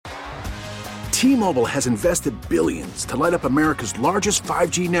T-Mobile has invested billions to light up America's largest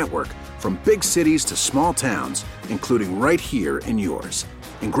 5G network, from big cities to small towns, including right here in yours.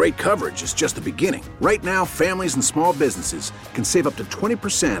 And great coverage is just the beginning. Right now, families and small businesses can save up to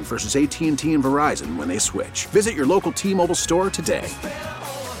 20% versus AT&T and Verizon when they switch. Visit your local T-Mobile store today.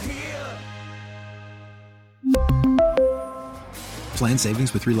 Plan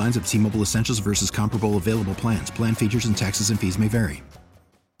savings with 3 lines of T-Mobile Essentials versus comparable available plans. Plan features and taxes and fees may vary.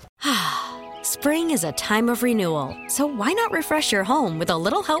 Spring is a time of renewal, so why not refresh your home with a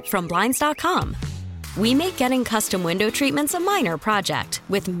little help from Blinds.com? We make getting custom window treatments a minor project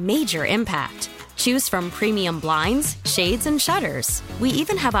with major impact. Choose from premium blinds, shades, and shutters. We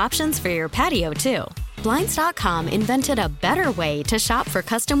even have options for your patio, too. Blinds.com invented a better way to shop for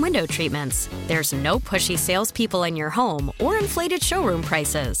custom window treatments. There's no pushy salespeople in your home or inflated showroom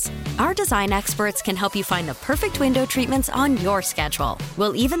prices. Our design experts can help you find the perfect window treatments on your schedule.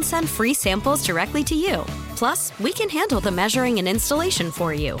 We'll even send free samples directly to you. Plus, we can handle the measuring and installation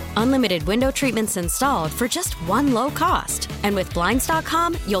for you. Unlimited window treatments installed for just one low cost. And with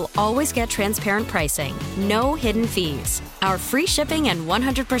Blinds.com, you'll always get transparent pricing. No hidden fees. Our free shipping and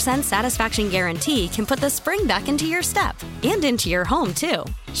 100% satisfaction guarantee can put the spring back into your step and into your home, too.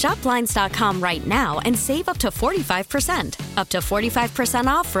 Shop Blinds.com right now and save up to 45%. Up to 45%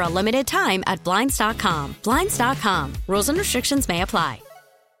 off for a limited time at Blinds.com. Blinds.com. Rules and restrictions may apply.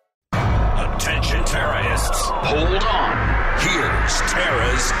 Attention terrorists, hold on. Here's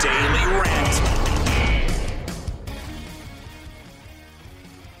Tara's Daily Rant.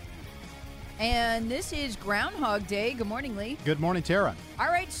 And this is Groundhog Day. Good morning, Lee. Good morning, Tara. All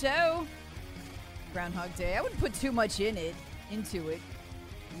right, so Groundhog Day. I wouldn't put too much into it.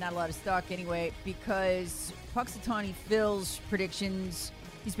 Not a lot of stock anyway, because Punxsutawney Phil's predictions,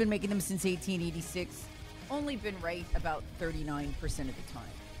 he's been making them since 1886, only been right about 39% of the time.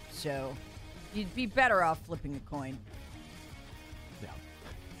 So you'd be better off flipping a coin. Yeah.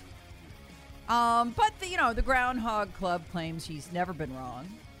 But the Groundhog Club claims he's never been wrong.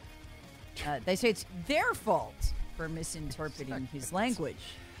 They say it's their fault for misinterpreting his language.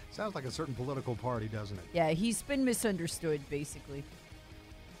 Sounds like a certain political party, doesn't it? Yeah, he's been misunderstood, basically.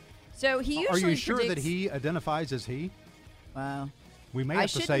 So he usually Are you sure predicts, that he identifies as he? Wow. We may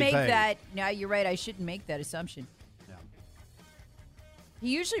have to say make they. that. No, you're right. I shouldn't make that assumption. Yeah.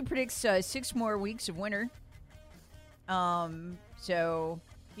 He usually predicts 6 more weeks of winter. So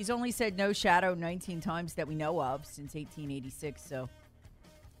he's only said no shadow 19 times that we know of since 1886. So,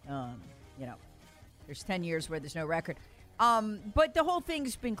 there's 10 years where there's no record. But the whole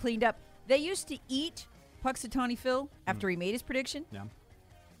thing's been cleaned up. They used to eat Punxsutawney Phil after he made his prediction. Yeah.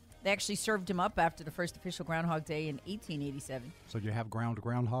 They actually served him up after the first official Groundhog Day in 1887. So you have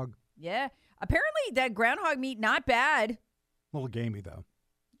groundhog? Yeah. Apparently that groundhog meat, not bad. A little gamey, though.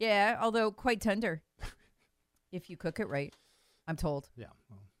 Yeah, although quite tender. If you cook it right, I'm told. Yeah.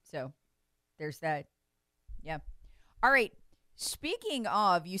 Well. So there's that. Yeah. All right. Speaking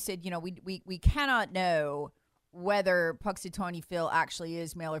of, you said, we cannot know whether Punxsutawney Phil actually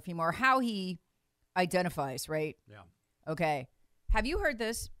is male or female or how he identifies, right? Yeah. Okay. Have you heard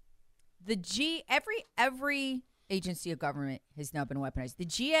this? Every agency of government has now been weaponized. The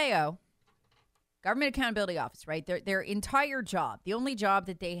GAO, Government Accountability Office, right? Their entire job, the only job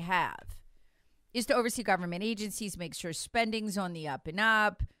that they have, is to oversee government agencies, make sure spending's on the up and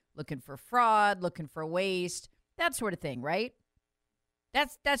up, looking for fraud, looking for waste, that sort of thing, right?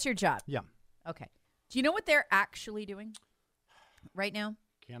 That's your job. Yeah. Okay. Do you know what they're actually doing right now?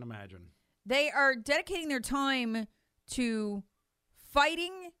 Can't imagine. They are dedicating their time to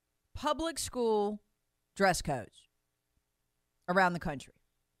fighting public school dress codes around the country.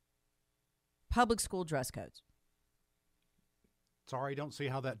 Public school dress codes. Sorry, I don't see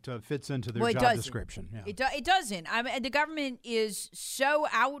how that fits into their Well, it job doesn't. description. Yeah. It doesn't. I mean, the government is so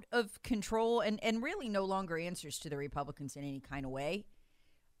out of control and really no longer answers to the Republicans in any kind of way.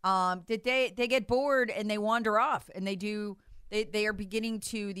 That they get bored and they wander off and they are beginning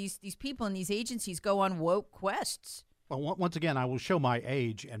to, these people in these agencies go on woke quests. Well, once again, I will show my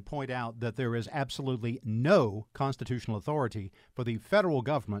age and point out that there is absolutely no constitutional authority for the federal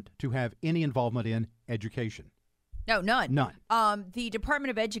government to have any involvement in education. No, none. None. The Department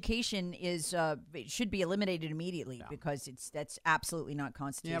of Education should be eliminated immediately because that's absolutely not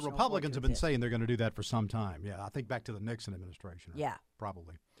constitutional. Yeah, Republicans have been saying they're going to do that for some time. Yeah, I think back to the Nixon administration. Yeah.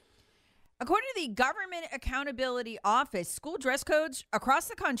 Probably. According to the Government Accountability Office, school dress codes across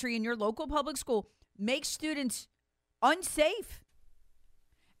the country in your local public school make students unsafe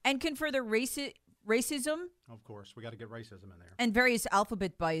and can further racism. Of course, we got to get racism in there. And various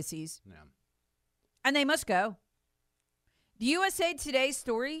alphabet biases. Yeah. And they must go. The USA Today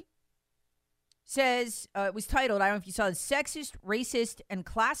story says, it was titled, I don't know if you saw it, Sexist, Racist, and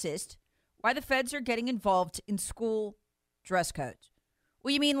Classist, Why the Feds Are Getting Involved in School Dress Codes.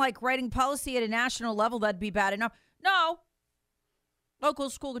 Well, you mean like writing policy at a national level, that'd be bad enough? No. Local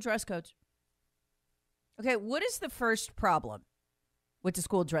school dress codes. Okay, what is the first problem with the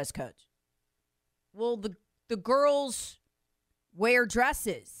school dress codes? Well, the girls wear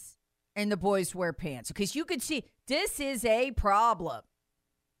dresses and the boys wear pants. Because you could see this is a problem.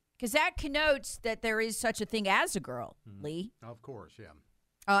 Because that connotes that there is such a thing as a girl, Lee. Of course,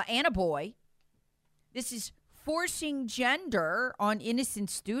 yeah. And a boy. This is forcing gender on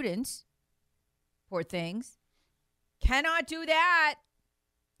innocent students. Poor things. Cannot do that.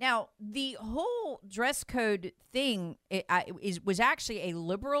 Now, the whole dress code thing was actually a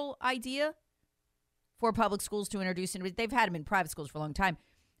liberal idea for public schools to introduce. And they've had them in private schools for a long time.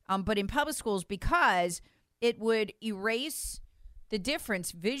 But in public schools, because it would erase the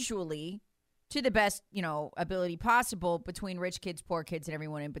difference visually to the best, ability possible between rich kids, poor kids, and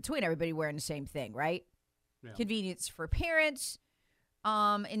everyone in between. Everybody wearing the same thing, right? Yeah. Convenience for parents,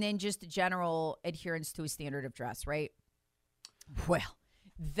 and then just the general adherence to a standard of dress, right? Well,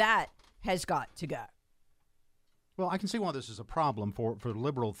 that has got to go. Well, I can see why this is a problem for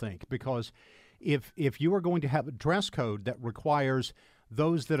liberal think, because if you are going to have a dress code that requires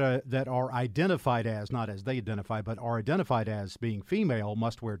those that are identified as, not as they identify, but are identified as being female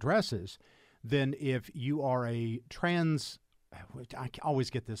must wear dresses, then if you are a trans, I always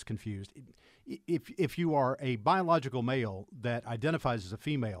get this confused. If you are a biological male that identifies as a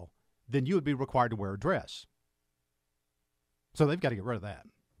female, then you would be required to wear a dress. So they've got to get rid of that.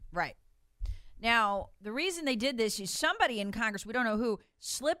 Right. Now, the reason they did this is somebody in Congress, we don't know who,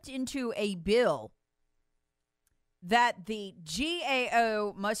 slipped into a bill that the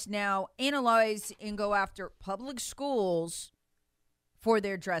GAO must now analyze and go after public schools for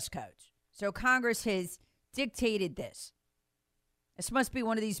their dress codes. So Congress has dictated this. This must be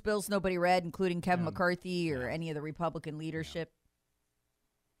one of these bills nobody read, including Kevin McCarthy or any of the Republican leadership.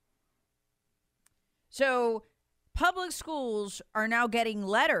 So public schools are now getting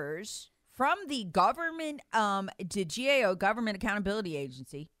letters from the government, the GAO, Government Accountability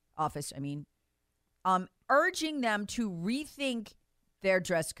Agency office, urging them to rethink their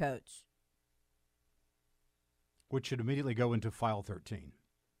dress codes. Which should immediately go into File 13.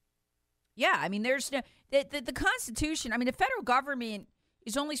 Yeah, there's no, the Constitution, the federal government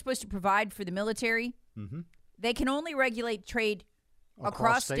is only supposed to provide for the military. Mm-hmm. They can only regulate trade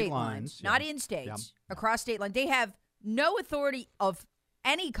across state lines, not in states, across state lines. They have no authority of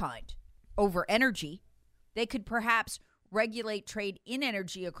any kind over energy. They could perhaps regulate trade in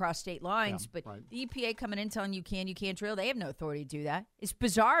energy across state lines, but the EPA coming in telling you can't drill, they have no authority to do that. It's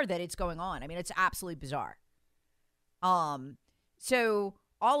bizarre that it's going on. It's absolutely bizarre. So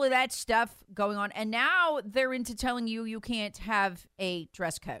all of that stuff going on, and now they're into telling you can't have a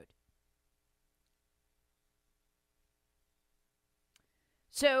dress code.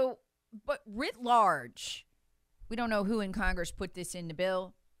 So, but writ large, we don't know who in Congress put this in the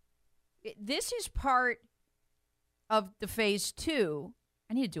bill. This is part of the phase 2.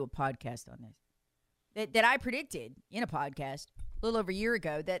 I need to do a podcast on this. That I predicted in a podcast a little over a year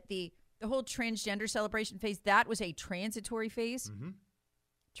ago that the whole transgender celebration phase, that was a transitory phase. Mm-hmm.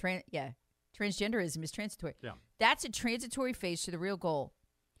 Transgenderism is transitory. Yeah. That's a transitory phase to the real goal,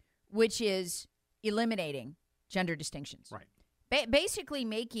 which is eliminating gender distinctions. Right. Basically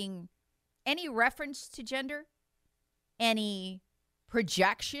making any reference to gender, any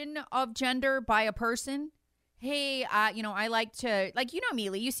projection of gender by a person. Hey, I like to, me,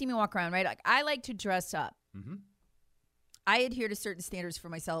 Lee, you see me walk around, right? I like to dress up. Mm-hmm. I adhere to certain standards for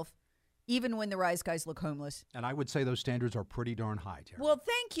myself, even when the Rise guys look homeless. And I would say those standards are pretty darn high, Tara. Well,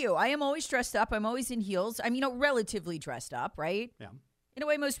 thank you. I am always dressed up. I'm always in heels. I'm, relatively dressed up, right? Yeah. In a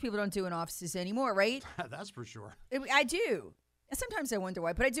way most people don't do in offices anymore, right? That's for sure. I do. Sometimes I wonder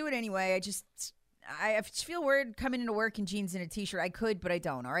why, but I do it anyway. I just feel weird coming into work in jeans and a T-shirt. I could, but I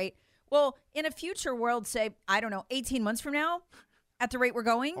don't, all right? Well, in a future world, say, 18 months from now, at the rate we're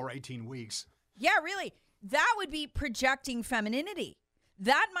going. Or 18 weeks. Yeah, really. That would be projecting femininity.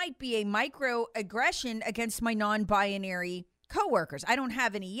 That might be a microaggression against my non-binary coworkers. I don't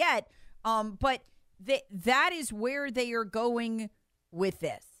have any yet, but that is where they are going with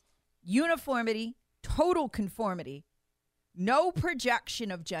this. Uniformity, total conformity, no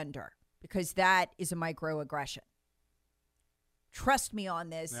projection of gender, because that is a microaggression. Trust me on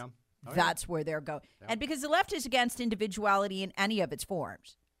this. Yeah. Oh, that's where they're going. Yeah. And because the left is against individuality in any of its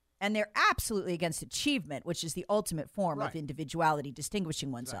forms. And they're absolutely against achievement, which is the ultimate form of individuality,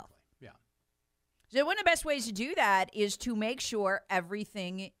 distinguishing oneself. Exactly. Yeah. So one of the best ways to do that is to make sure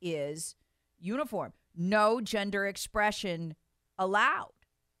everything is uniform. No gender expression allowed.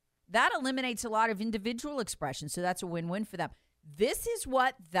 That eliminates a lot of individual expression, so that's a win-win for them. This is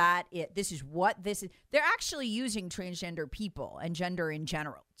what that is. This is what this is. They're actually using transgender people and gender in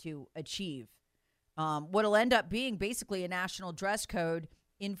general to achieve what'll end up being basically a national dress code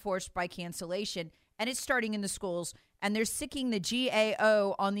enforced by cancellation, and it's starting in the schools, and they're sicking the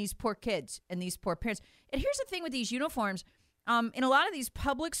GAO on these poor kids and these poor parents. And here's the thing with these uniforms. In a lot of these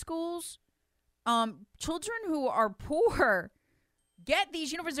public schools, children who are poor get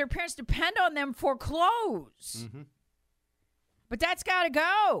these uniforms. Their parents depend on them for clothes. Mm-hmm. But that's got to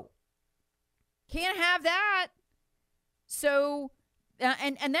go. Can't have that. So,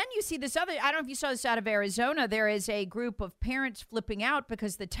 and then you see this other, I don't know if you saw this out of Arizona, there is a group of parents flipping out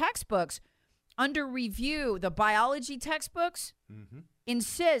because the textbooks under review, the biology textbooks,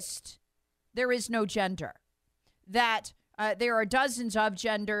 insist there is no gender. That there are dozens of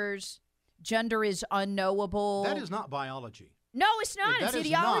genders. Gender is unknowable. That is not biology. No, it's not. It's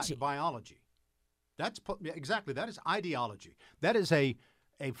ideology. That is not biology. Exactly. That is ideology. That is a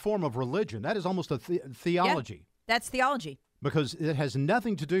form of religion. That is almost a theology. Yeah, that's theology. Because it has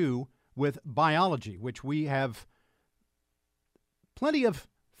nothing to do with biology, which we have plenty of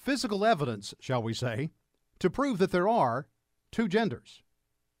physical evidence, shall we say, to prove that there are two genders.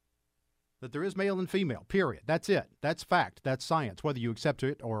 That there is male and female, period. That's it. That's fact. That's science. Whether you accept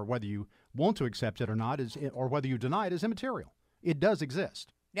it or whether you want to accept it or not, or whether you deny it, is immaterial. It does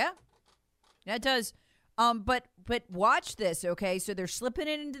exist. Yeah. Yeah, it does. But watch this, okay? So they're slipping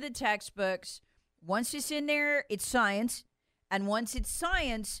it into the textbooks. Once it's in there, it's science. And once it's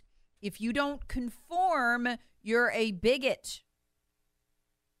science, if you don't conform, you're a bigot.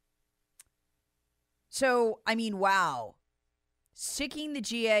 So, I mean, wow. Sicking the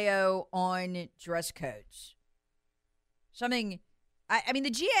GAO on dress codes. Something, I mean,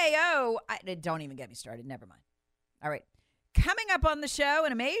 the GAO, don't even get me started. Never mind. All right. Coming up on the show,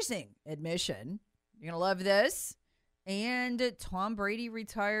 an amazing admission. You're going to love this. And Tom Brady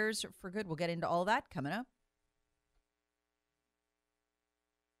retires for good. We'll get into all that coming up.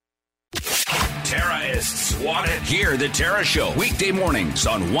 Terrorists want it. Hear the Tara Show weekday mornings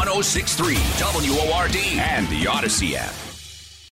on 106.3 WORD and the Odyssey app.